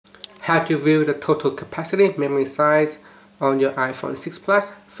How to view the total capacity memory size on your iPhone 6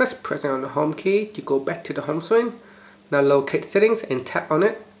 Plus. First, pressing on the home key to go back to the home screen. Now locate settings and tap on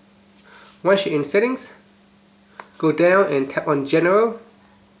it. Once you're in settings, go down and tap on general.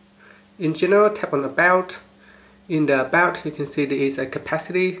 In general, tap on about. In the about, you can see there is a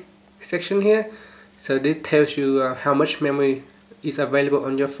capacity section here. So this tells you how much memory is available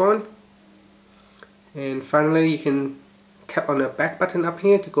on your phone. And finally, you can tap on the back button up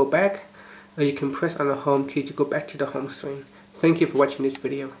here to go back, or you can press on the home key to go back to the home screen. Thank you for watching this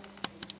video.